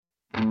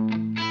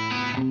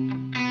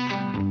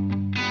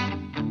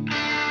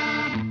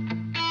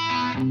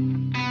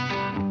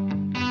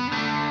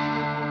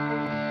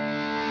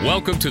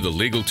Welcome to the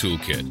Legal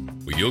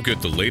ToolKit, where you'll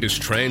get the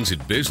latest trends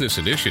and business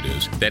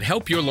initiatives that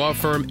help your law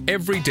firm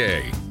every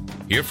day.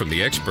 Hear from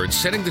the experts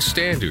setting the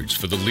standards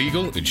for the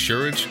legal,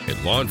 insurance,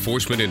 and law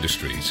enforcement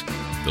industries.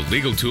 The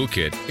Legal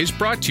ToolKit is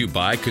brought to you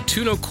by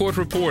Catuogno Court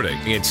Reporting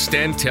and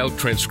Sten-Tel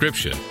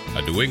Transcription,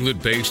 a New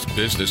England-based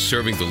business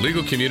serving the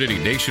legal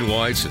community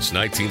nationwide since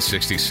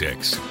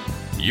 1966.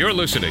 You're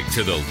listening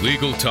to the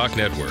Legal Talk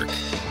Network.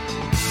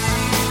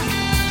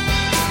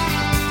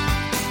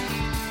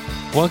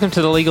 Welcome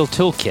to the Legal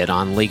ToolKit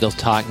on Legal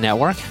Talk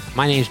Network.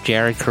 My name is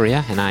Jared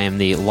Correia, and I am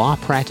the Law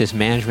Practice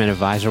Management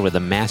Advisor with the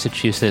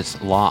Massachusetts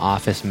Law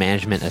Office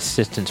Management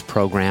Assistance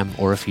Program,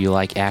 or if you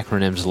like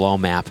acronyms,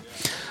 LOMAP.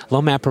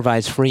 LOMAP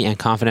provides free and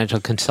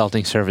confidential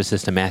consulting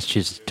services to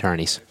Massachusetts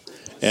attorneys.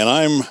 And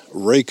I'm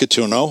Ray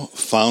Catuogno,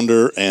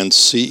 founder and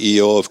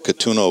CEO of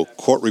Catuogno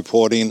Court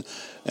Reporting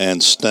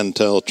and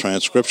Sten-Tel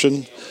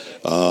Transcription.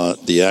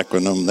 The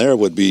acronym there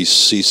would be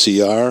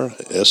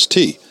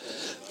CCRST.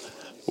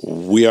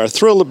 We are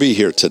thrilled to be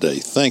here today.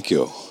 Thank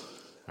you. All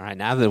right,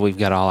 now that we've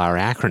got all our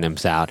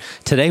acronyms out,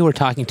 today we're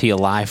talking to you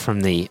live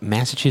from the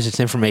Massachusetts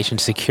Information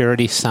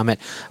Security Summit,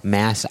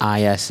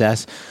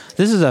 MassISS.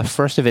 This is a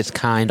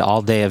first-of-its-kind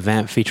all-day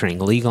event featuring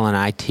legal and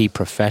IT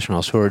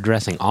professionals who are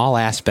addressing all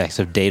aspects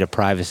of data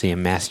privacy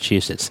in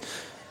Massachusetts.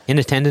 In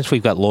attendance,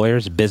 we've got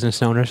lawyers,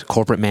 business owners,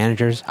 corporate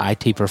managers,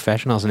 IT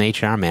professionals,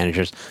 and HR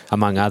managers,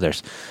 among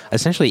others.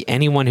 Essentially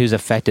anyone who's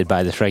affected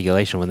by this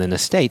regulation within the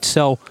state,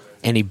 so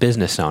any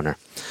business owner.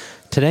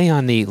 Today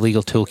on the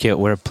Legal ToolKit,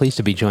 we're pleased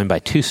to be joined by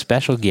two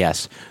special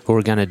guests who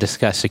are going to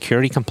discuss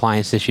security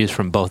compliance issues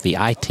from both the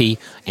IT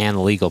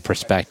and legal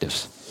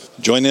perspectives.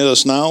 Joining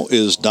us now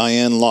is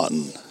Diane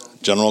Lawton,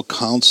 General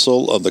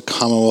Counsel of the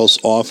Commonwealth's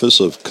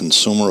Office of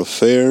Consumer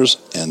Affairs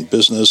and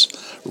Business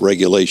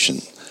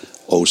Regulation,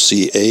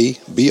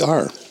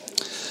 OCABR.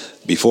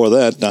 Before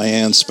that,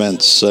 Diane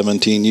spent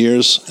 17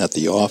 years at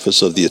the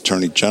Office of the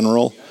Attorney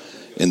General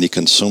in the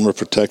Consumer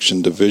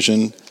Protection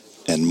Division,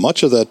 and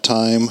much of that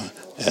time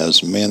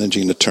as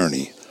managing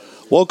attorney.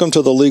 Welcome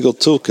to the Legal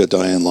ToolKit,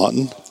 Diane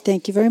Lawton.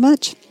 Thank you very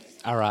much.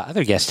 Our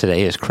other guest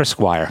today is Chris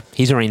Squier.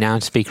 He's a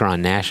renowned speaker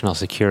on national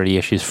security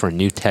issues for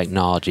new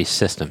technology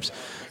systems.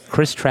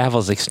 Chris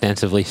travels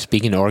extensively,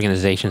 speaking to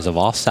organizations of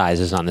all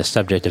sizes on the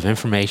subject of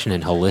information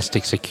and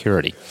holistic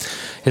security.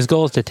 His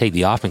goal is to take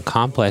the often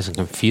complex and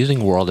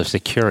confusing world of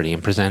security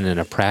and present it in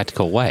a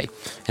practical way.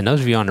 And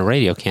those of you on the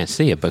radio can't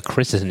see it, but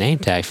Chris's name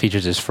tag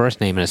features his first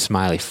name and a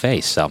smiley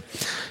face, so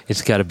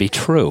it's got to be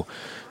true.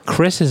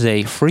 Chris is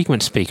a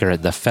frequent speaker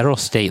at the federal,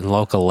 state, and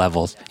local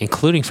levels,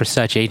 including for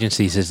such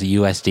agencies as the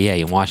USDA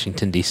in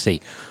Washington,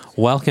 D.C.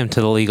 Welcome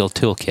to the Legal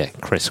ToolKit,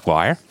 Chris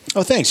Squier.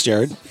 Oh, thanks,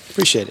 Jared.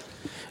 Appreciate it.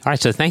 All right,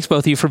 so thanks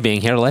both of you for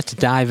being here. Let's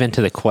dive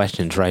into the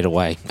questions right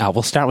away.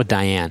 We'll start with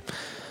Diane.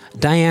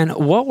 Diane,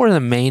 what were the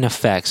main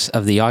effects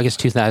of the August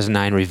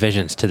 2009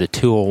 revisions to the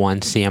 201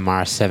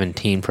 CMR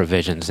 17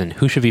 provisions, and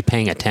who should be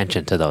paying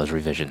attention to those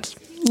revisions?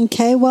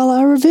 Okay, well,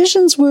 our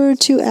revisions were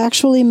to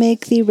actually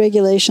make the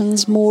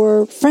regulations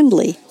more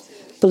friendly,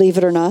 believe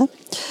it or not.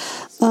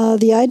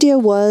 The idea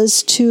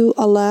was to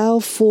allow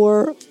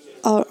for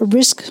a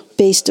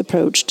risk-based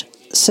approach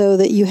so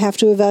that you have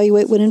to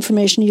evaluate what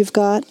information you've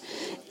got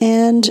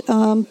and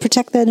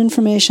protect that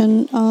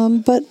information,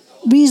 but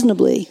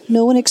reasonably.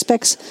 No one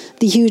expects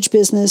the huge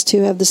business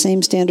to have the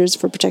same standards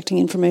for protecting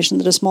information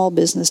that a small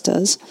business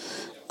does.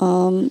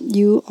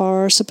 You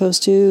are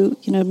supposed to,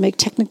 make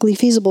technically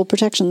feasible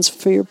protections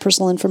for your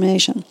personal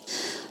information.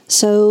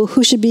 So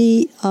who should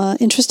be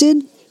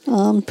interested?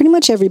 Pretty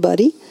much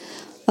everybody.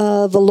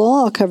 The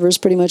law covers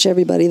pretty much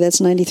everybody.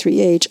 That's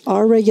 93H.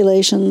 Our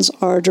regulations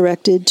are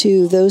directed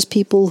to those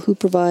people who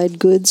provide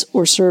goods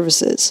or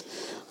services,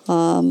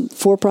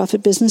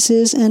 for-profit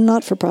businesses and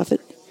not-for-profit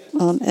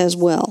as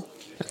well.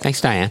 Thanks,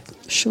 Diane.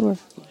 Sure.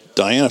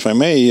 Diane, if I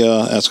may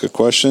ask a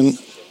question.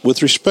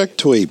 With respect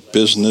to a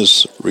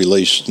business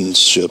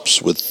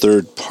relationships with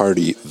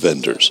third-party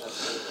vendors,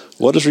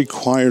 what is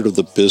required of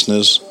the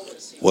business,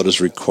 what is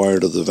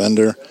required of the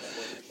vendor,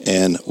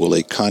 and will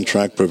a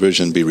contract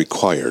provision be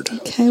required?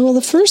 Okay, well,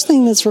 the first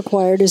thing that's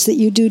required is that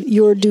you do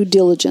your due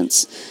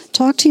diligence.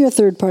 Talk to your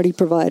third-party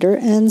provider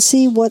and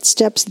see what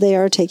steps they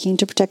are taking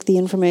to protect the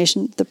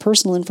information, the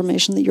personal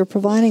information that you're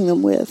providing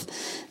them with.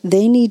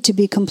 They need to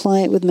be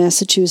compliant with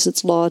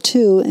Massachusetts law,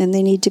 too, and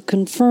they need to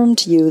confirm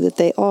to you that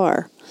they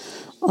are.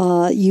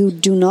 You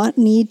do not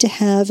need to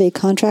have a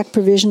contract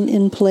provision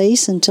in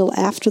place until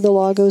after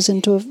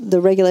the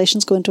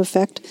regulations go into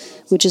effect,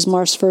 which is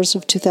March 1st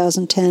of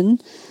 2010.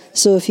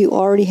 So if you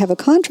already have a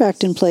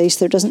contract in place,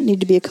 there doesn't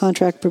need to be a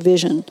contract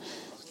provision.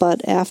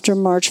 But after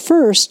March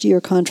 1st,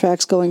 your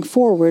contracts going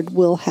forward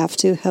will have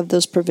to have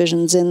those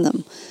provisions in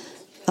them.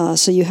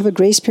 So you have a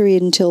grace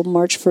period until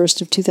March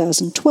 1st of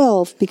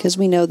 2012 because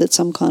we know that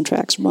some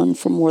contracts run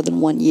for more than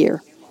 1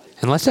 year.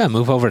 And let's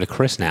move over to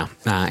Chris now.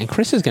 And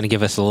Chris is going to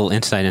give us a little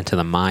insight into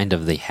the mind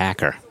of the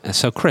hacker.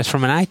 So, Chris,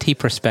 from an IT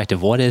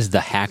perspective, what is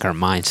the hacker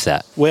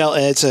mindset? Well,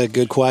 it's a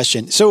good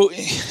question. So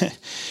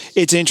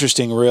it's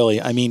interesting,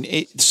 really. I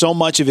mean, so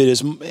much of it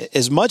is,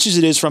 as much as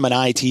it is from an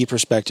IT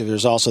perspective,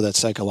 there's also that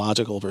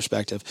psychological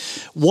perspective.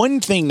 One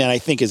thing that I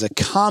think is a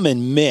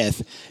common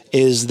myth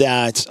is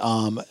that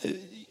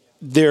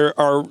there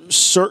are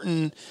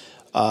certain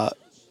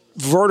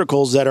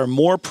verticals that are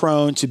more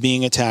prone to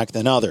being attacked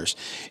than others.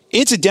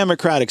 It's a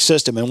democratic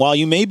system, and while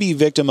you may be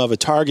victim of a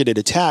targeted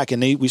attack,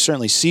 and we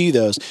certainly see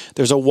those,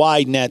 there's a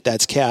wide net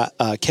that's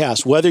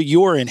cast. Whether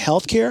you're in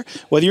healthcare,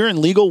 whether you're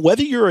in legal,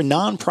 whether you're a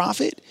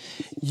nonprofit,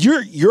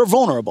 you're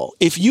vulnerable.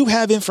 If you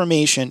have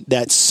information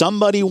that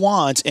somebody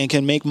wants and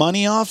can make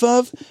money off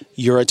of,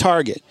 you're a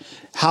target.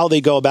 How they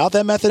go about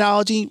that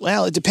methodology?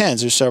 Well, it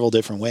depends. There's several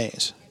different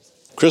ways.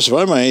 Chris, if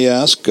I may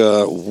ask,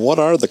 what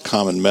are the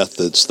common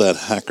methods that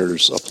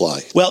hackers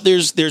apply? Well,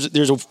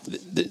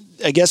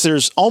 I guess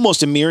there's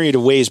almost a myriad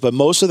of ways, but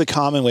most of the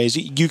common ways,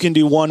 you can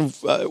do one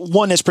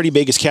that's pretty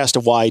big is cast a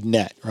wide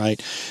net,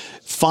 right?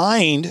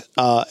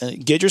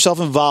 Get yourself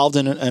involved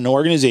in an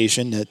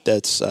organization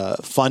that's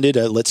funded,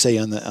 let's say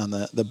on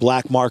the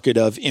black market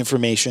of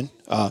information.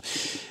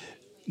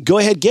 Go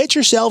ahead, get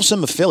yourself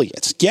some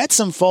affiliates. Get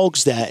some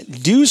folks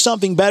that do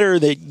something better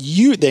than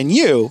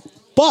you,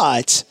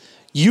 but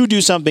you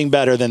do something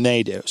better than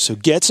they do. So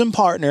get some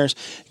partners,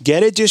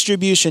 get a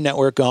distribution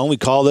network going. We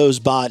call those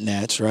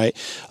botnets, right?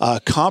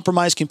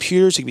 Compromised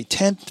computers, it could be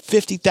 10,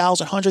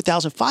 50,000,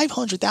 100,000,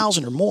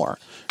 500,000 or more,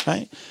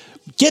 right?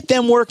 Get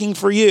them working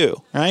for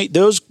you, right?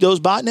 Those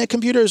botnet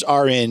computers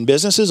are in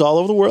businesses all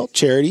over the world,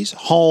 charities,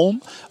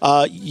 home,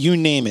 you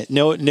name it.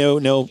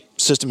 No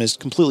system is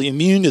completely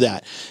immune to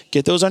that.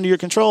 Get those under your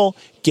control,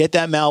 get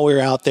that malware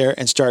out there,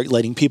 and start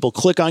letting people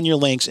click on your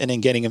links and then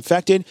getting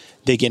infected.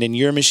 They get in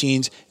your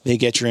machines, they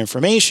get your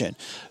information.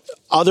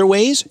 Other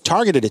ways,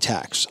 targeted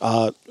attacks.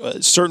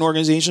 Certain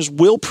organizations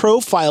will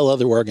profile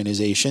other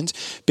organizations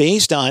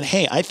based on,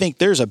 hey, I think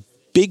there's a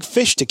big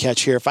fish to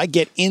catch here if I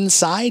get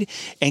inside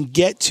and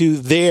get to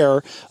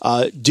their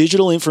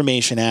digital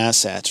information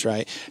assets,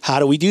 right? How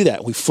do we do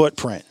that? We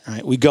footprint,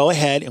 right? We go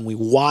ahead and we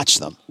watch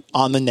them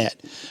on the net.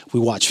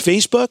 We watch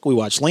Facebook, we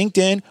watch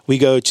LinkedIn, we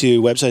go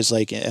to websites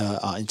like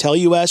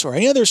IntelliUS or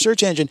any other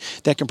search engine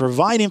that can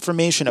provide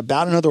information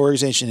about another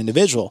organization,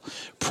 individual,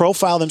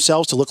 profile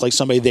themselves to look like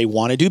somebody they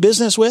want to do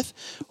business with,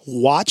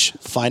 watch,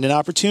 find an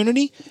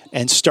opportunity,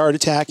 and start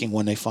attacking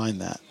when they find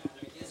that.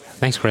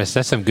 Thanks, Chris.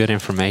 That's some good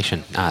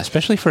information,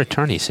 especially for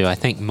attorneys who I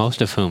think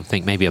most of whom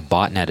think maybe a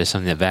botnet is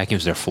something that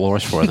vacuums their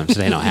floors for them so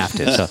they don't have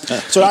to. So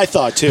that's what I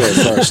thought, too, at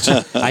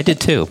first. I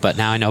did, too, but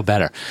now I know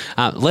better.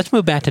 Let's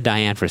move back to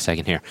Diane for a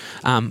second here.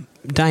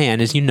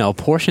 Diane, as you know,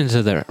 portions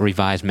of the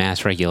revised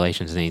MassISS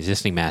regulations and the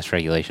existing MassISS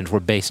regulations were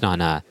based on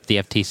the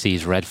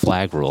FTC's red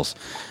flag rules.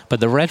 But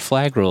the red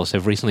flag rules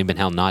have recently been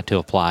held not to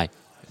apply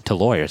to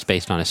lawyers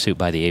based on a suit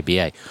by the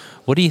ABA.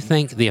 What do you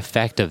think the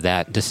effect of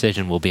that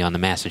decision will be on the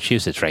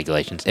Massachusetts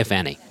regulations, if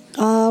any?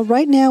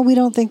 Right now, we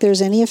don't think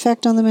there's any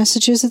effect on the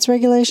Massachusetts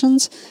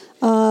regulations.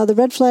 The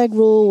red flag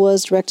rule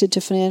was directed to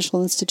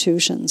financial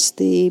institutions.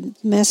 The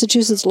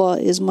Massachusetts law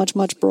is much,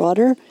 much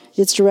broader.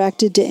 It's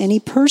directed to any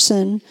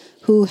person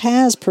who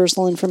has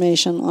personal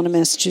information on a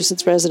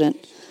Massachusetts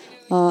resident.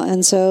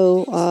 And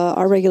so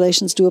our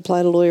regulations do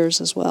apply to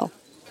lawyers as well.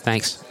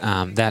 Thanks.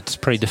 That's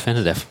pretty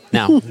definitive.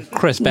 Now,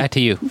 Chris, back to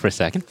you for a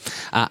second.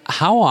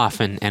 How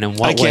often and in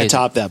what ways? I can't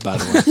top that, by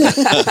the way.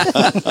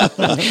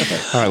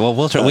 All right. Well,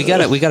 we'll try. We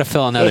got to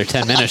fill another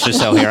 10 minutes or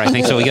so here, I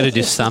think. So we got to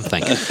do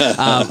something.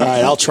 All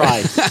right. I'll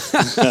try.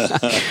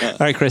 All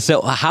right, Chris.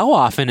 So, how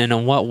often and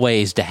in what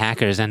ways do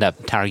hackers end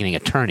up targeting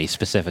attorneys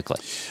specifically?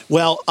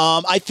 Well,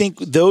 I think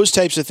those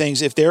types of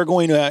things, if they're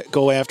going to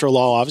go after a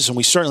law office, and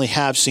we certainly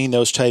have seen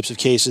those types of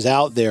cases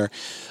out there,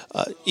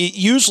 it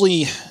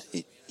usually.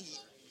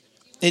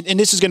 And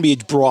this is going to be a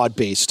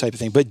broad-based type of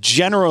thing, but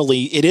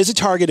generally it is a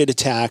targeted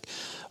attack.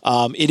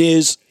 It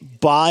is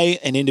by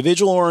an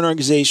individual or an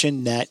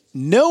organization that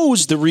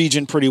knows the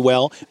region pretty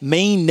well,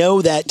 may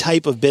know that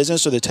type of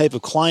business or the type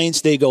of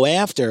clients they go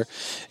after,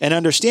 and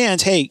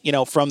understands, hey,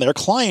 from their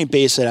client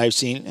base that I've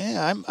seen,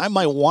 I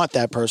might want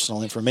that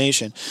personal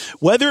information.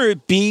 Whether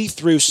it be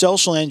through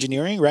social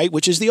engineering, right,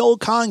 which is the old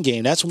con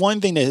game. That's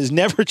one thing that has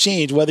never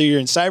changed, whether you're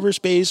in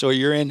cyberspace or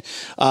you're in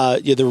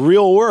the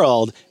real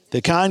world.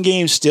 The con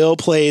game still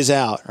plays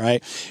out,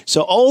 right?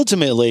 So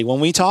ultimately, when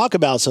we talk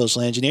about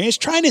social engineering, it's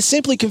trying to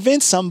simply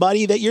convince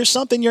somebody that you're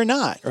something you're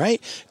not,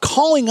 right?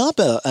 Calling up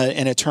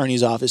an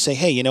attorney's office, say,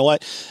 hey, you know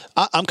what?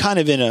 I'm kind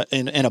of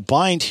in a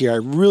bind here. I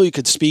really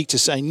could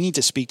I need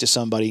to speak to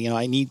somebody.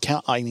 I need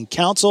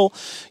counsel.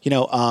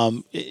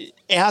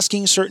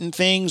 asking certain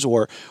things,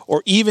 or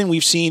even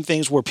we've seen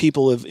things where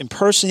people have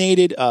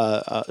impersonated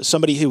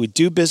somebody who would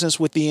do business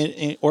with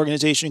the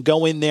organization,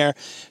 go in there,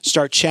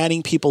 start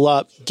chatting people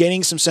up,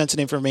 getting some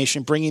sensitive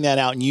information, bringing that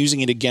out and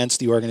using it against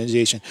the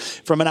organization.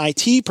 From an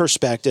IT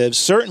perspective,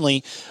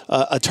 certainly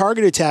a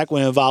target attack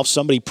would involve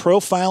somebody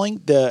profiling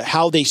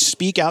how they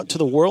speak out to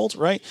the world,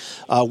 right?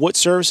 What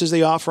services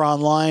they offer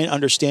online,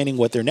 understanding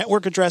what their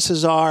network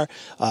addresses are,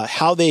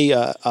 how they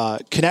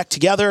connect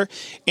together,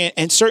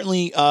 and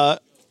certainly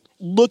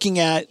looking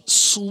at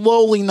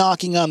slowly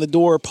knocking on the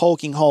door,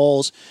 poking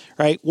holes,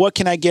 right? What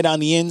can I get on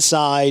the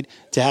inside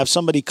to have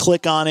somebody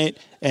click on it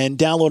and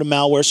download a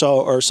malware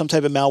or some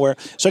type of malware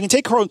so I can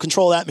take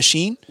control of that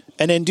machine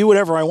and then do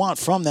whatever I want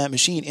from that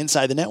machine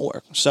inside the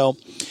network. So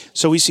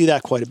we see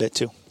that quite a bit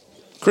too.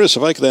 Chris,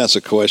 if I could ask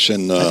a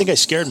question. I think I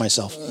scared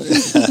myself.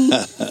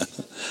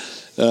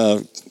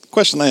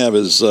 Question I have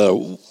is,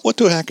 what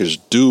do hackers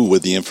do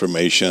with the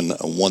information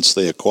once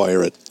they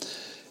acquire it?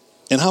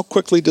 And how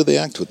quickly do they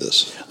act with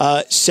this?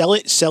 Sell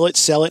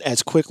it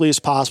as quickly as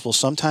possible,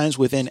 sometimes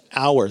within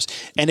hours.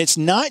 And it's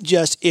not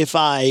just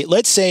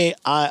let's say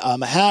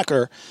I'm a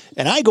hacker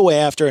and I go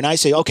after and I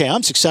say, okay,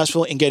 I'm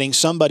successful in getting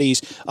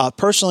somebody's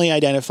personally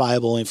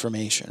identifiable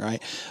information, right?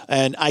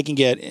 And I can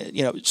get,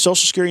 social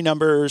security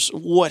numbers,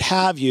 what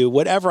have you,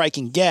 whatever I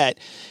can get.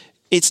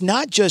 It's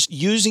not just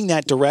using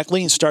that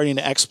directly and starting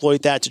to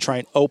exploit that to try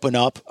and open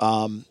up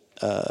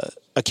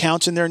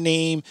accounts in their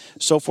name,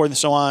 so forth and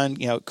so on,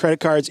 credit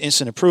cards,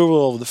 instant approval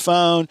over the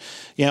phone,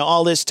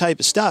 all this type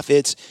of stuff.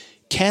 It's,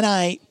 can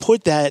I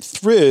put that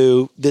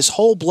through this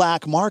whole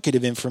black market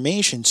of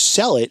information,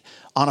 sell it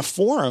on a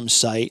forum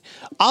site?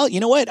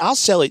 I'll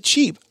sell it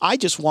cheap. I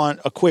just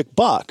want a quick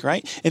buck,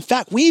 right? In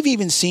fact, we've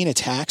even seen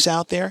attacks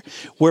out there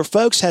where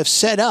folks have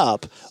set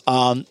up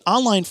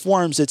online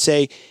forums that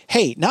say,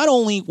 hey, not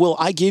only will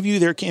I give you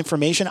their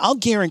information, I'll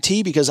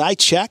guarantee, because I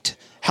checked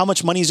how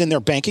much money's in their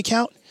bank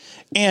account,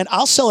 and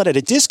I'll sell it at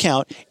a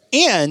discount,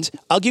 and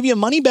I'll give you a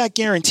money-back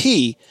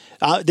guarantee.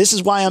 This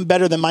is why I'm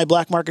better than my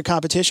black market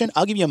competition.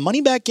 I'll give you a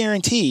money-back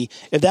guarantee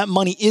if that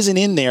money isn't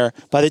in there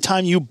by the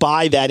time you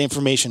buy that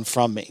information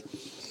from me.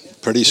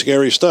 Pretty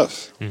scary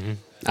stuff. Mm-hmm.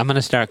 I'm going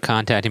to start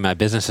contacting my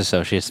business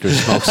associates through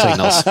smoke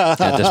signals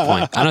at this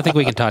point. I don't think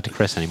we can talk to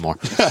Chris anymore.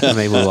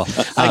 Maybe we will.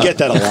 I get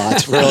that a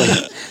lot,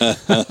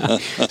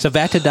 really. So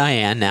back to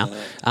Diane now.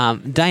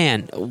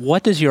 Diane,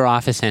 what does your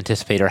office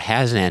anticipate or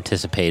has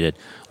anticipated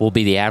will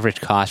be the average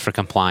cost for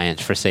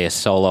compliance for, say, a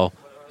solo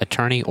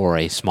attorney or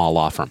a small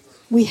law firm?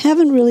 We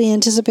haven't really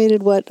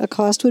anticipated what a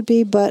cost would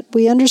be, but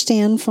we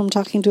understand from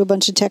talking to a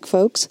bunch of tech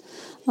folks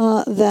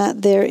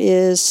that there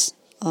is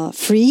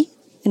free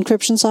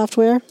encryption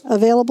software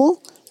available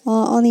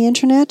on the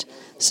internet.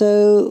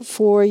 So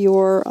for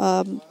your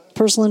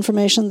personal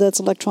information that's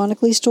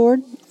electronically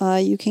stored,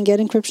 you can get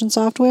encryption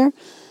software.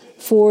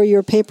 For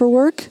your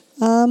paperwork,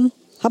 how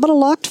about a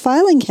locked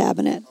filing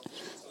cabinet?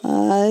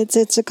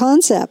 It's a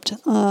concept.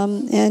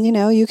 And,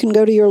 you can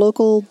go to your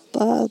local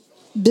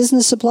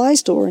business supply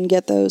store and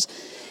get those.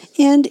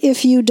 And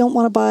if you don't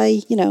want to buy,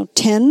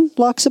 10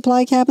 lock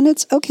supply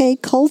cabinets, okay,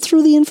 cull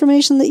through the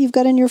information that you've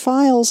got in your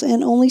files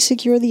and only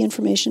secure the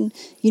information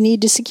you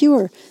need to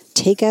secure.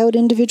 Take out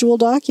individual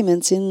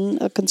documents in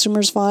a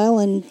consumer's file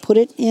and put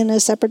it in a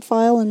separate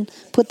file and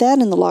put that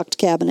in the locked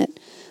cabinet.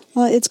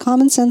 It's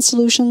common sense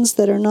solutions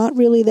that are not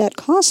really that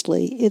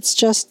costly. It's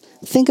just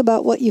think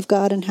about what you've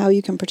got and how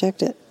you can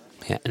protect it.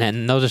 Yeah,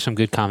 and those are some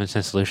good common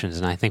sense solutions.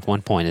 And I think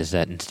one point is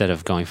that instead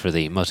of going for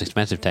the most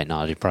expensive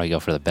technology, probably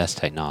go for the best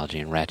technology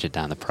and ratchet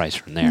down the price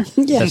from there.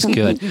 Yeah. That's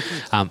good.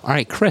 All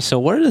right, Chris, so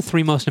what are the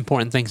three most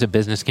important things a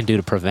business can do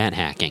to prevent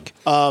hacking?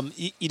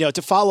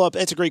 To follow up,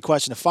 that's a great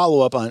question. To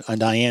follow up on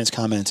Diane's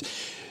comments,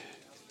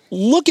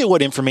 look at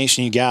what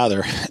information you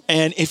gather.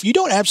 And if you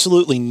don't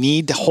absolutely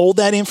need to hold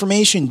that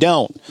information,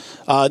 don't.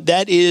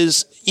 That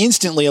is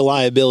instantly a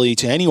liability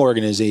to any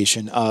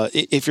organization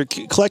if you're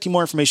collecting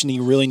more information than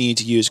you really need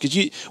to use.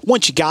 Because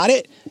once you got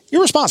it,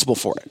 you're responsible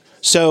for it.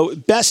 So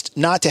best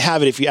not to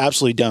have it if you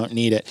absolutely don't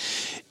need it.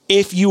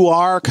 If you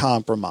are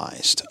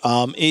compromised,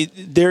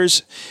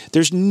 there's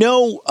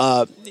no,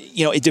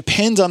 it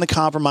depends on the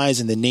compromise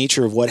and the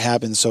nature of what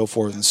happens, so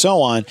forth and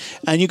so on.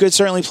 And you could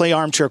certainly play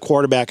armchair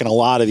quarterback in a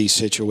lot of these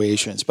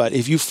situations. But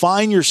if you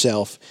find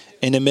yourself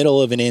in the middle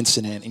of an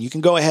incident and you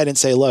can go ahead and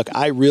say, look,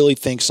 I really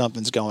think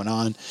something's going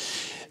on.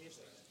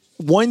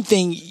 One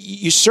thing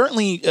you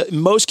certainly, in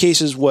most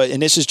cases, and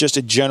this is just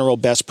a general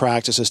best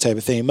practices type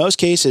of thing, in most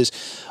cases,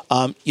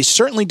 you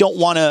certainly don't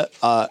want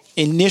to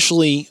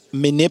initially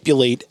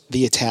manipulate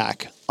the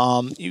attack.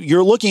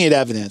 You're looking at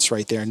evidence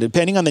right there, and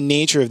depending on the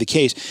nature of the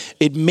case,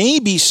 it may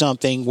be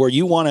something where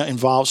you want to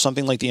involve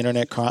something like the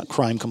Internet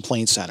Crime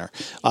Complaint Center,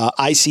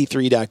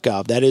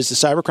 IC3.gov. That is the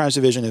Cybercrimes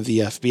Division of the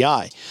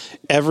FBI.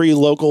 Every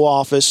local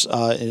office,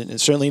 and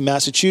certainly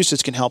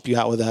Massachusetts, can help you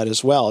out with that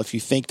as well. If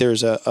you think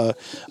there's a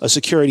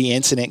security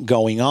incident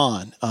going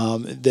on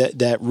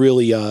that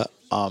really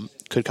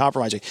could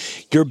compromise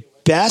it, your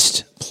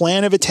best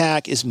plan of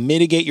attack is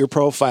mitigate your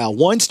profile.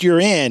 Once you're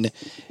in,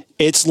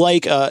 It's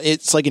like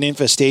an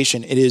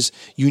infestation. It is,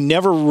 you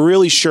never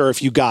really sure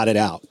if you got it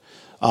out.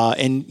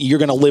 And you're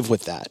going to live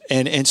with that.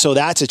 And so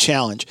that's a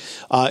challenge.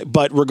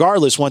 But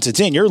regardless, once it's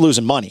in, you're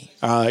losing money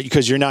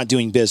because you're not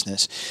doing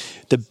business.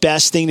 The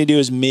best thing to do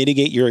is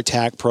mitigate your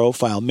attack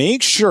profile.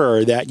 Make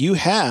sure that you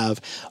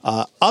have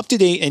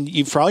up-to-date, and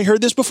you've probably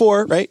heard this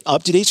before, right?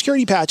 Up-to-date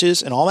security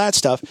patches and all that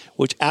stuff,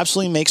 which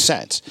absolutely makes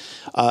sense.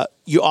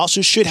 You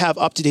also should have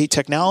up-to-date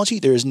technology.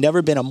 There has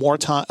never been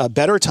a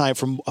better time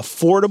for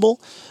affordable,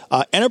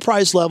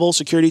 enterprise-level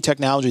security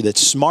technology that's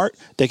smart,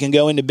 that can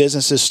go into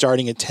businesses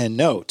starting at 10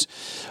 nodes.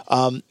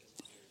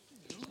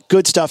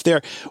 Good stuff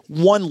there.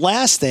 One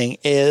last thing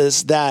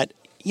is that,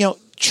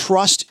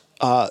 trust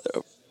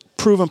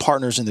proven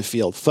partners in the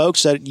field,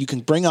 folks that you can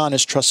bring on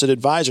as trusted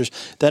advisors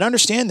that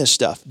understand this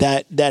stuff,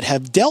 that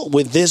have dealt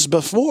with this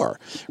before,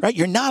 right?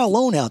 You're not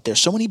alone out there.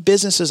 So many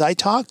businesses I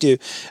talk to, and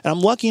I'm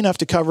lucky enough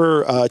to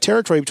cover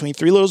territory between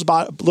three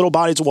little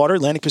bodies of water,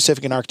 Atlantic,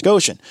 Pacific, and Arctic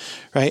Ocean,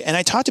 right? And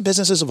I talk to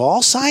businesses of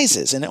all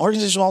sizes and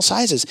organizations of all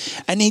sizes,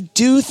 and they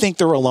do think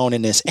they're alone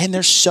in this, and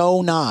they're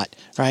so not,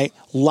 right?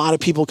 A lot of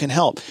people can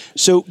help.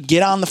 So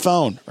get on the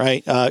phone,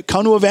 right?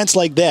 Come to events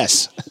like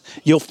this.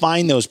 You'll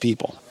find those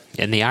people.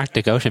 And the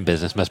Arctic Ocean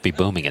business must be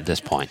booming at this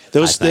point.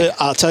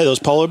 I'll tell you, those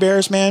polar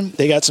bears, man,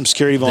 they got some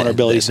security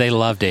vulnerabilities. They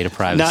love data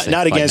privacy.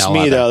 Not against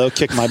me, though. They'll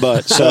kick my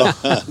butt. So,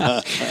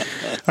 all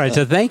right.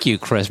 So thank you,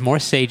 Chris. More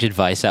sage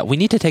advice. We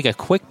need to take a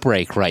quick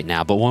break right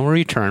now, but when we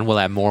return, we'll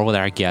have more with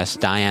our guests,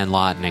 Diane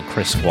Lawton and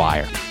Chris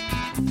Squier.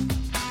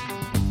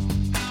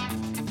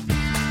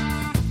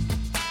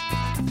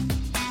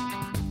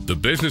 The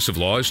business of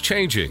law is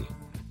changing.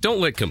 Don't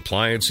let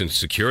compliance and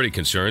security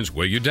concerns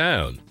weigh you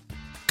down.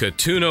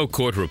 Catuogno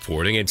Court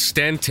Reporting and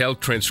Sten-Tel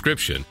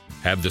Transcription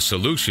have the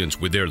solutions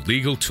with their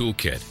Legal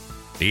ToolKit.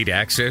 Need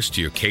access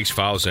to your case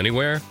files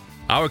anywhere?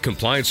 Our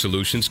compliance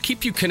solutions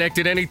keep you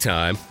connected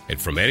anytime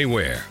and from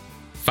anywhere.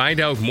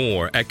 Find out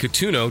more at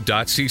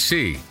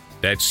catuogno.cc.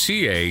 That's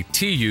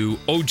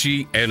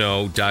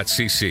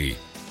CATUOGNO.cc.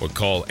 Or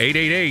call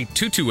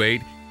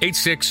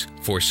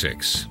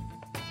 888-228-8646.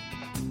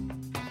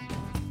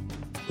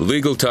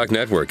 Legal Talk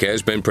Network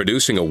has been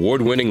producing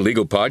award-winning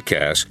legal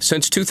podcasts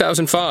since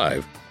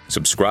 2005.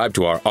 Subscribe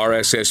to our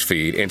RSS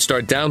feed and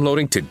start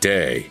downloading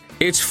today.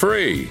 It's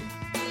free.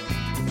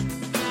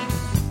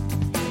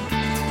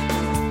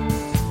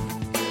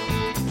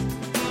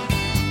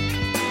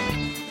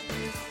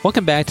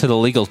 Welcome back to the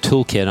Legal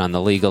Toolkit on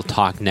the Legal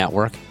Talk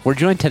Network. We're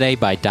joined today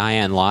by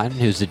Diane Lawton,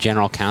 who's the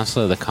General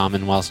Counsel of the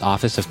Commonwealth's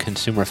Office of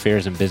Consumer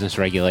Affairs and Business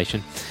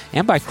Regulation,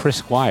 and by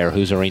Chris Squier,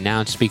 who's a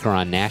renowned speaker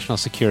on national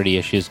security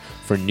issues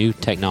for new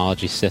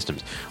technology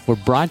systems. We're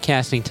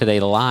broadcasting today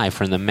live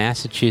from the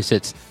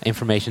Massachusetts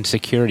Information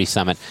Security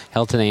Summit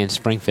held today in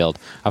Springfield,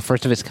 a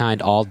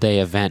first-of-its-kind all-day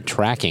event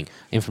tracking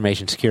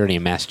information security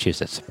in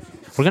Massachusetts.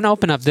 We're going to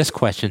open up this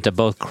question to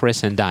both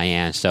Chris and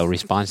Diane, so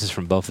responses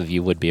from both of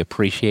you would be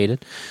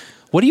appreciated.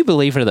 What do you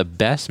believe are the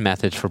best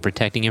methods for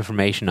protecting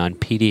information on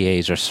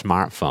PDAs or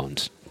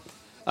smartphones?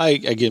 I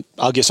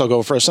guess I'll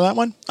go first on that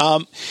one.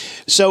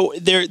 So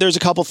there's a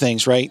couple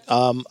things, right?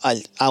 I'll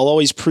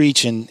always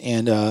preach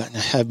and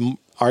have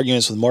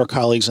arguments with more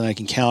colleagues than I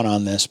can count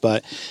on this,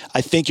 but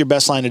I think your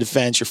best line of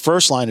defense, your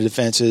first line of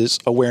defense is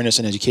awareness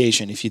and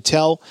education. If you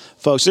tell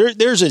folks,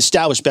 there's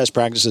established best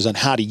practices on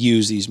how to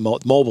use these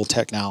mobile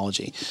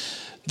technology.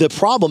 The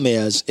problem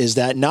is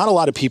that not a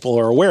lot of people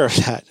are aware of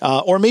that,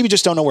 or maybe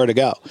just don't know where to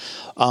go.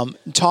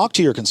 Talk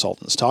to your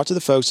consultants, talk to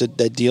the folks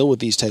that deal with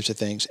these types of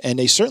things, and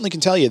they certainly can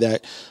tell you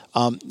that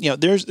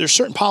there's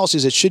certain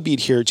policies that should be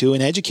adhered to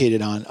and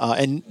educated on,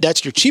 and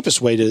that's your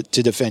cheapest way to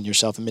defend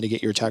yourself and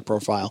mitigate your attack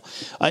profile.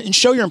 And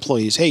show your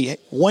employees, hey,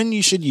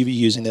 when should you be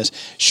using this?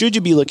 Should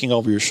you be looking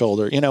over your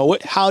shoulder?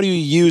 How do you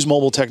use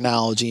mobile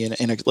technology in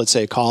let's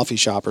say, a coffee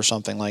shop or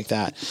something like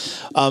that?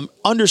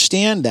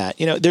 Understand that.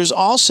 There's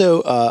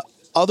also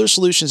other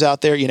solutions out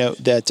there,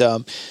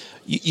 that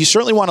you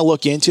certainly want to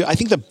look into. I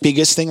think the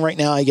biggest thing right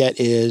now I get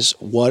is,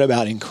 what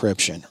about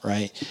encryption,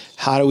 right?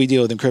 How do we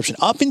deal with encryption?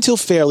 Up until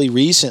fairly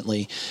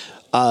recently,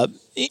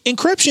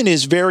 encryption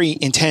is very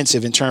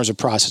intensive in terms of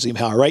processing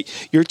power, right?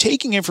 You're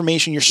taking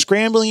information, you're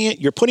scrambling it,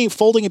 you're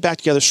folding it back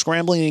together,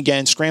 scrambling it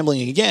again,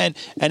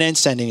 and then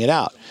sending it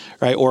out,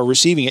 right? Or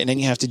receiving it, and then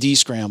you have to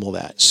descramble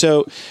that.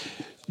 So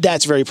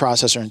that's very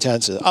processor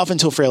intensive. Up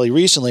until fairly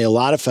recently, a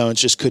lot of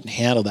phones just couldn't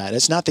handle that.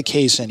 It's not the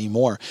case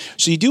anymore.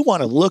 So you do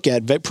want to look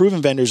at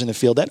proven vendors in the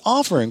field that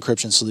offer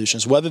encryption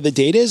solutions, whether the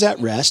data is at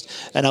rest.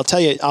 And I'll tell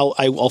you,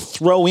 I'll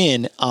throw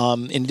in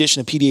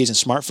addition to PDAs and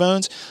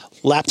smartphones,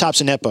 laptops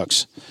and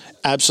netbooks.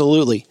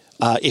 Absolutely.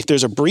 If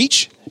there's a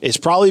breach, it's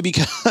probably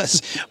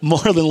because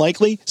more than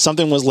likely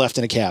something was left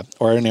in a cab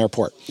or at an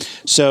airport.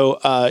 So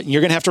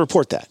you're going to have to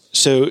report that.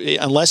 So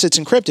unless it's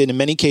encrypted, in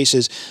many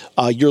cases,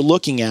 you're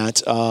looking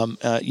at,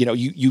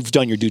 you've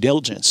done your due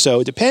diligence.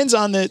 So it depends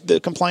on the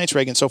compliance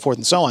reg and so forth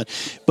and so on.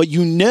 But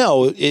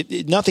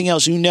nothing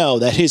else,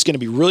 that it's going to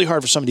be really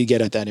hard for somebody to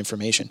get at that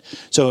information.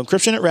 So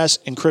encryption at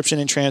rest, encryption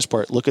in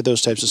transport, look at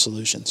those types of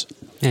solutions.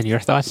 And your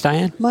thoughts,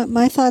 Diane?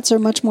 My thoughts are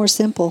much more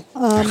simple.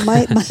 Don't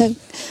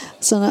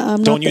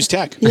use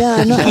tech.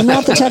 Yeah, I'm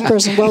not the tech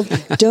person. Well,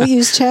 don't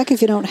use tech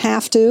if you don't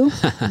have to.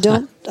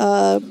 Don't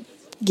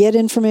get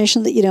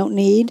information that you don't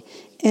need.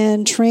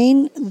 And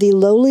train the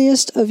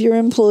lowliest of your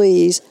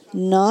employees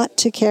not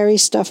to carry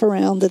stuff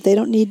around that they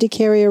don't need to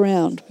carry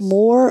around.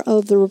 More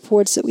of the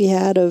reports that we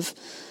had of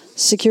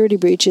security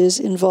breaches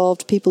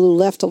involved people who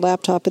left a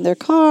laptop in their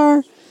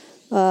car.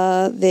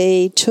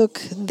 They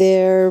took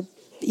their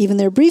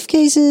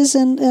briefcases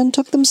and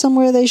took them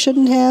somewhere they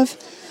shouldn't have.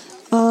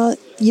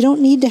 You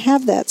don't need to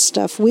have that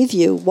stuff with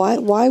you.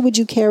 Why would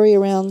you carry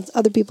around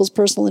other people's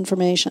personal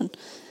information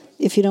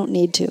if you don't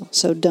need to?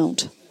 So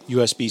don't.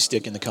 USB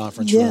stick in the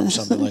conference room,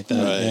 something like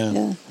that. Right.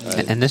 Yeah.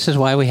 Right. And this is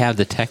why we have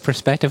the tech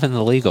perspective and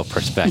the legal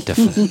perspective.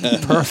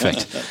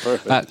 Perfect.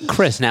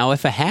 Chris, now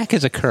if a hack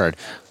has occurred,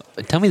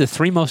 tell me the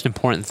 3 most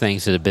important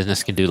things that a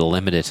business can do to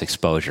limit its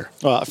exposure.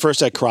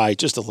 First, I cry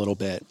just a little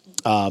bit.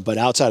 But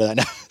outside of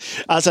that,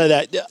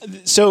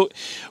 so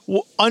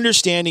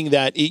understanding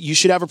that you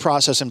should have a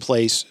process in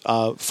place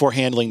for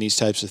handling these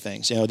types of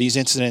things. These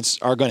incidents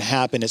are going to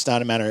happen. It's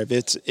not a matter of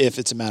if,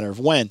 it's a matter of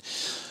when.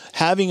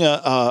 Having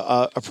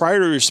a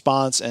priority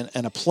response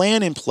and a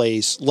plan in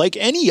place, like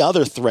any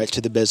other threat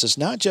to the business,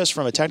 not just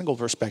from a technical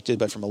perspective,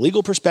 but from a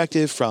legal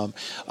perspective, from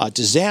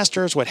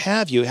disasters, what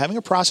have you, having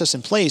a process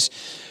in place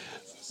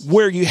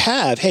where you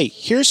have, hey,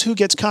 here's who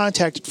gets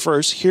contacted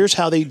first, here's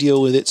how they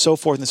deal with it, so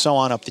forth and so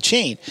on up the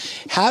chain.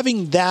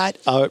 Having that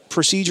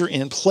procedure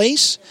in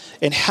place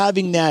and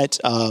having that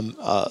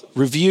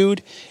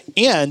reviewed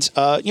and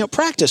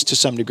practiced to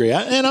some degree.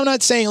 And I'm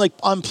not saying like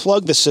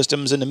unplug the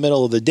systems in the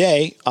middle of the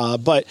day,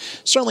 but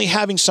certainly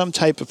having some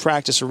type of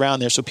practice around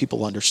there so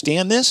people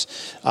understand this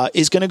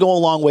is going to go a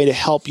long way to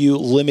help you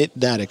limit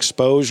that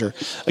exposure.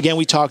 Again,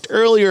 we talked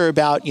earlier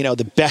about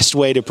the best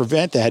way to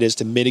prevent that is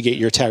to mitigate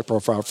your attack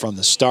profile from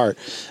the start.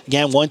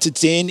 Again, once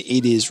it's in,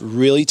 it is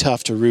really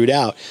tough to root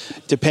out.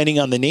 Depending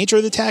on the nature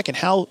of the attack and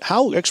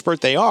how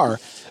expert they are,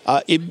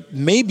 it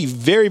may be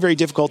very, very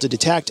difficult to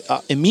detect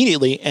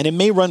immediately, and it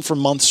may run for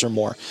months or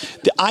more.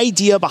 The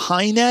idea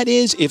behind that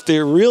is if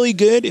they're really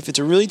good, if it's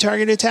a really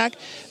targeted attack,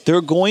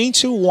 they're going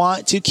to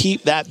want to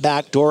keep that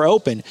back door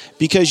open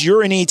because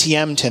you're an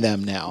ATM to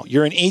them now.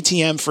 You're an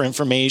ATM for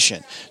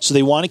information. So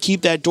they want to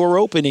keep that door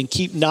open and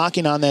keep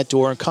knocking on that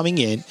door and coming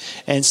in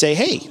and say,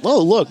 hey,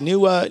 look,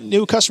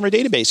 new customer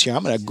database here.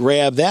 I'm going to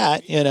grab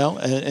that,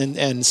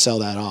 and sell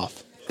that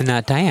off.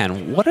 Now,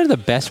 Diane, what are the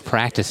best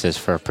practices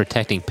for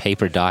protecting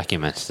paper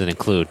documents that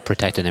include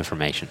protected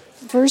information?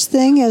 First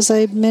thing, as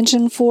I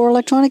mentioned, for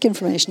electronic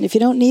information, if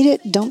you don't need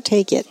it, don't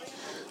take it.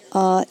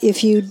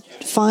 If you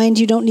find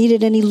you don't need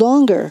it any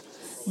longer,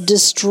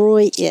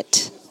 destroy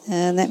it.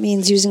 And that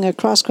means using a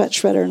crosscut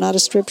shredder, not a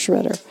strip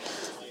shredder.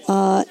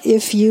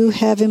 If you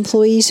have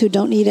employees who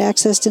don't need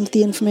access to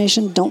the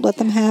information, don't let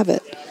them have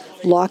it.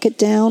 Lock it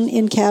down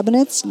in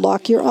cabinets,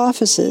 lock your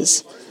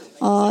offices.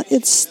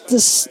 It's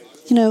this...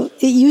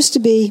 it used to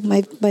be,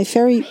 my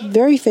very,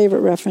 very favorite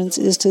reference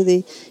is to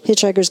the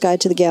Hitchhiker's Guide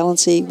to the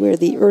Galaxy, where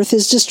the Earth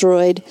is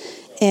destroyed,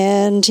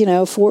 and,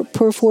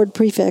 poor Ford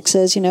Prefect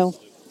says,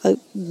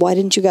 why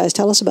didn't you guys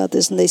tell us about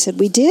this? And they said,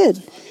 we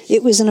did.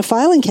 It was in a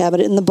filing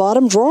cabinet in the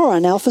bottom drawer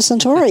on Alpha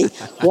Centauri.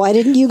 Why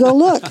didn't you go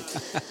look?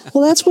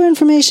 Well, that's where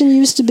information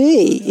used to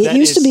be. It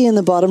used to be in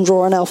the bottom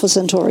drawer on Alpha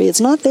Centauri.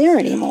 It's not there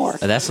anymore.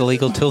 That's the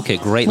Legal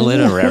ToolKit. Great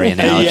literary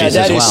analogies as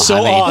well. Yeah, that is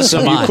so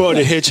awesome. You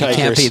quoted Hitchhikers. You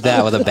can't beat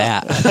that with a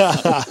bat.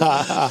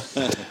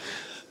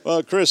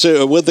 Well, Chris,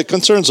 with the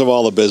concerns of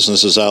all the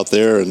businesses out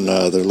there, and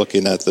they're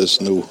looking at this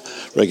new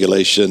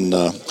regulation,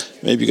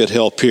 maybe you could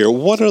help here.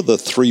 What are the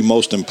 3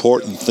 most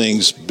important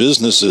things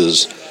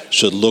businesses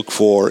should look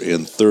for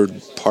in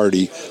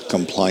third-party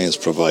compliance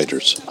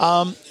providers?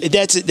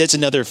 That's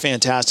another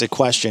fantastic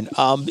question.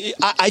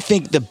 I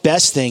think the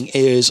best thing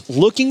is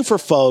looking for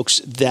folks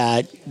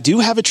that do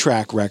have a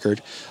track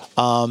record,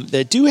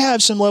 that do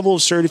have some level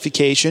of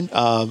certification,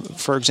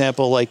 for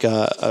example, like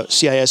a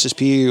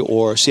CISSP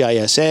or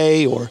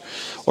CISA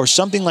or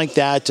something like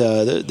that.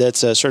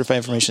 That's a Certified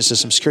Information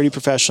Systems Security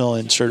Professional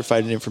and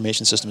Certified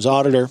Information Systems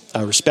Auditor,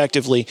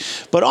 respectively.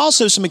 But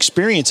also some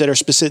experience that's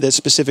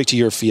specific to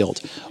your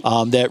field,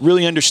 that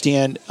really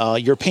understand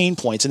your pain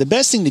points. And the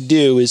best thing to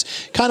do is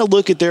kind of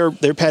look at their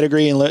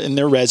pedigree and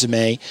their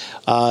resume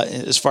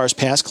as far as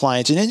past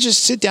clients, and then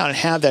just sit down and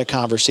have that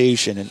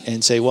conversation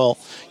and say, well,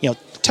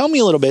 tell me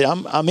a little bit.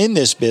 I'm in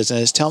this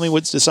business. Tell me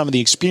what's some of the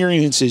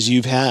experiences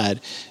you've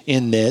had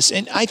in this.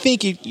 And I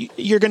think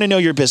you're going to know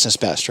your business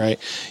best, right?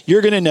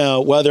 You're going to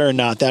know whether or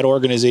not that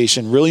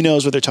organization really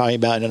knows what they're talking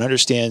about and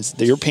understands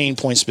your pain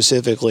points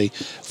specifically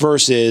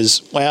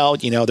versus, well,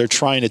 they're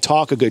trying to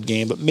talk a good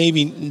game, but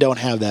maybe don't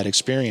have that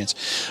experience.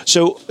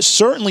 So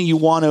certainly you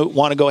want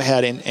to go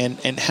ahead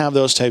and have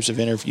those types of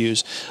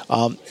interviews.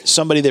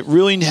 Somebody that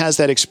really has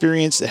that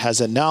experience, that has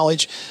that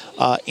knowledge,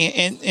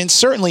 and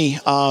certainly,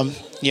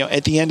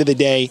 at the end of the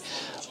day,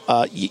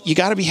 you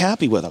got to be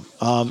happy with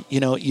them.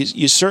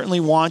 You certainly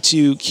want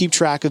to keep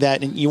track of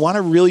that, and you want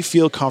to really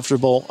feel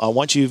comfortable.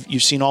 Once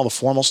you've seen all the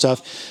formal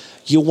stuff,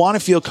 you want to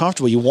feel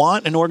comfortable. You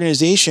want an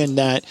organization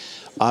that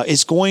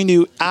is going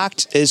to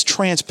act as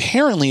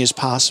transparently as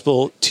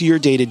possible to your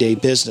day-to-day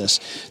business.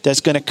 That's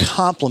going to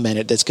complement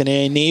it. That's going to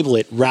enable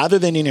it rather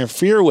than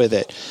interfere with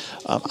it.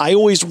 I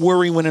always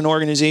worry when an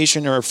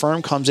organization or a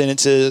firm comes in and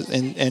says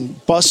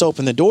and busts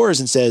open the doors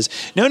and says,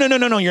 no,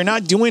 you're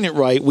not doing it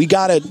right. We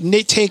got to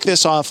take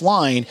this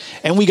offline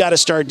and we got to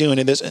start doing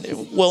it this.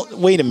 Well,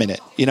 wait a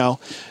minute.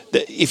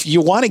 If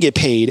you want to get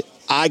paid,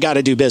 I got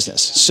to do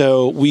business.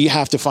 So we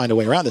have to find a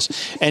way around this.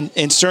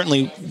 And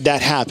certainly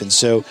that happens.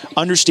 So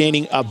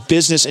understanding a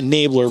business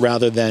enabler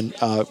rather than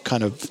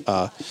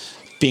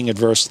being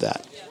adverse to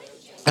that.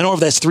 I don't know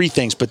if that's three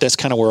things, but that's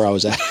kind of where I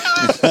was at.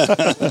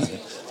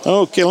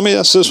 Okay, let me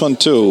ask this one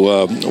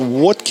too.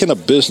 What can a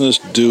business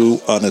do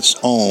on its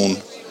own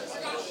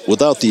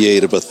without the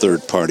aid of a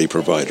third-party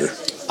provider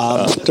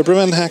to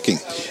prevent hacking?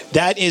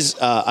 That is,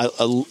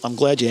 I'm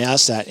glad you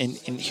asked that, and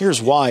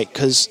here's why.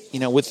 Because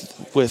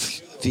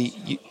with the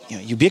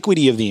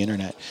ubiquity of the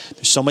internet,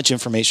 there's so much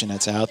information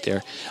that's out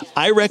there.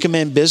 I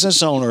recommend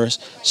business owners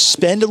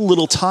spend a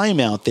little time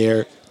out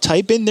there.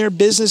 Type in their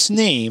business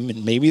name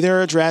and maybe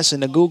their address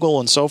into Google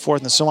and so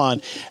forth and so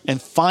on,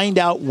 and find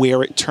out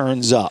where it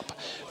turns up.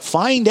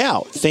 Find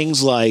out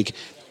things like,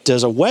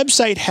 does a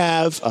website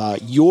have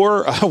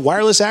your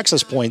wireless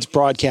access points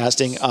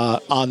broadcasting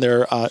on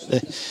their?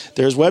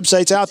 There's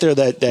websites out there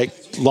that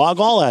log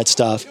all that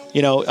stuff.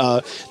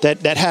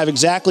 That have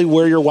exactly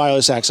where your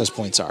wireless access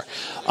points are.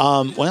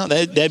 Well,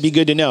 that'd be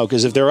good to know,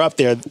 because if they're up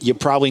there, you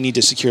probably need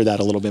to secure that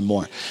a little bit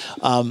more.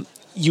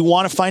 You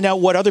want to find out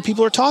what other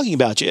people are talking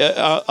about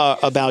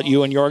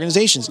you and your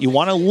organizations. You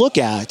want to look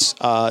at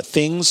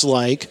things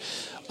like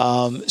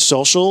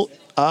social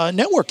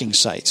networking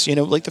sites,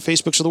 like the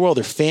Facebooks of the world.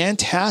 They're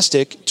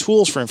fantastic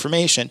tools for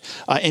information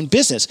in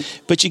business.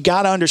 But you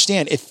got to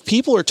understand, if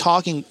people are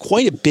talking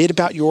quite a bit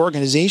about your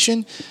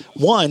organization,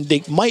 one,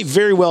 they might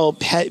very well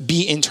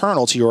be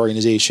internal to your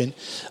organization,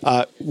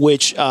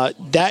 which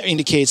that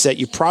indicates that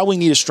you probably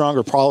need a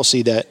stronger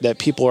policy that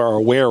people are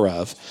aware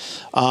of.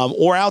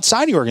 Or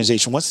outside the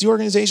organization. What's the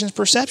organization's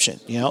perception?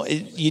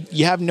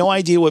 You have no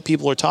idea what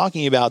people are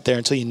talking about there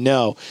until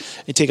you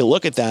take a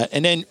look at that.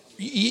 And then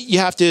you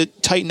have to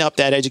tighten up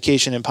that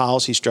education and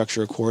policy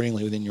structure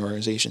accordingly within your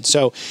organization.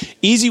 So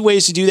easy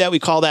ways to do that. We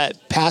call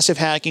that passive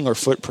hacking or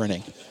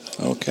footprinting.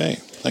 Okay.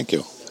 Thank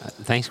you.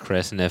 Thanks,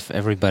 Chris. And if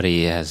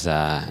everybody has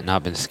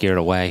not been scared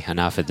away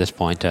enough at this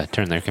point to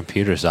turn their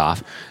computers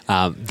off,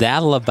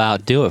 that'll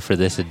about do it for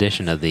this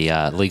edition of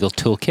the Legal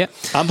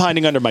ToolKit. I'm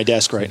hiding under my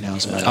desk right now.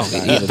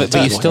 But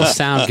you still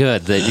sound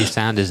good. The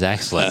sound is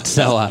excellent.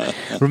 So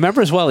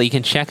remember as well, you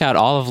can check out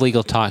all of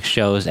Legal Talk's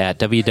shows at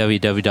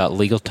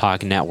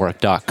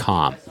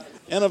www.legaltalknetwork.com.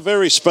 And a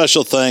very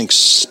special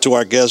thanks to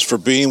our guests for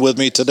being with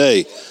me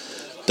today.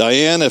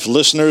 Diane, if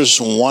listeners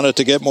wanted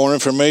to get more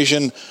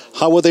information,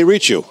 how would they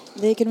reach you?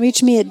 They can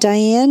reach me at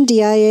Diane,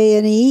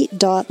 Diane,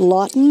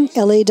 .Lawton,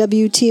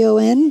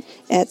 Lawton,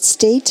 at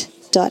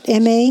state.ma.us.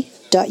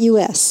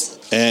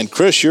 And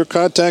Chris, your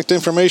contact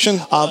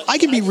information? I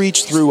can be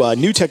reached through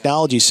New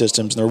Technology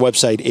Systems, and their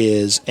website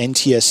is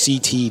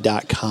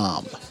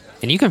ntsct.com.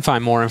 And you can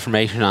find more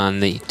information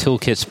on the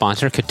Toolkit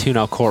sponsor,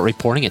 Catuogno Court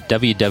Reporting, at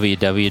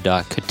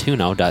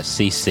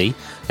www.catuogno.cc.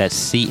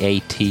 That's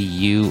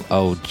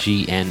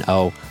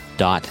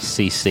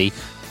CATUOGNO.cc.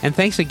 And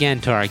thanks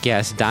again to our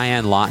guests,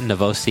 Diane Lawton of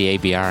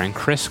OCABR and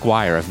Chris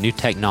Squier of New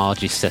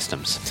Technology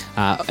Systems.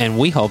 And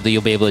we hope that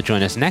you'll be able to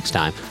join us next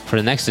time for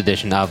the next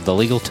edition of the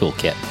Legal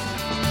ToolKit.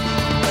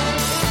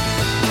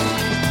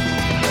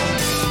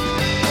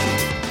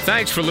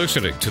 Thanks for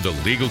listening to the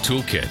Legal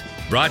ToolKit,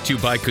 brought to you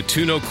by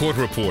Catuogno Court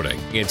Reporting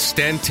and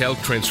Sten-Tel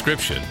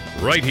Transcription,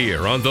 right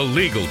here on the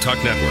Legal Talk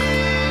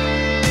Network.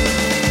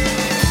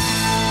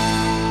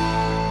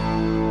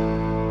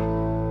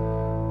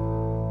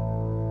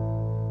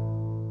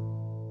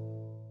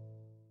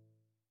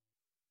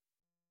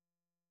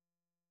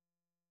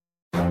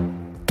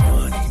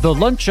 The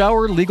Lunch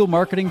Hour Legal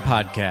Marketing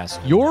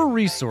Podcast, your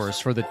resource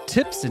for the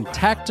tips and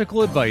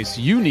tactical advice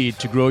you need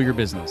to grow your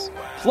business.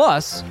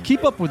 Plus,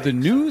 keep up with the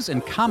news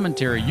and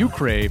commentary you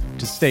crave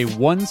to stay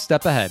one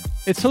step ahead.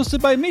 It's hosted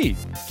by me,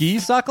 Guy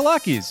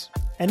Sakalakis.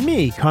 And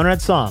me,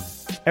 Conrad Som.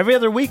 Every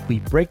other week, we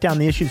break down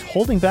the issues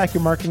holding back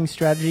your marketing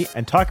strategy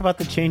and talk about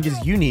the changes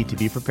you need to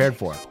be prepared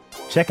for.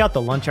 Check out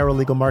the Lunch Hour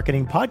Legal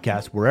Marketing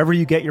Podcast wherever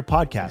you get your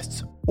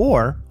podcasts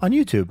or on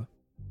YouTube.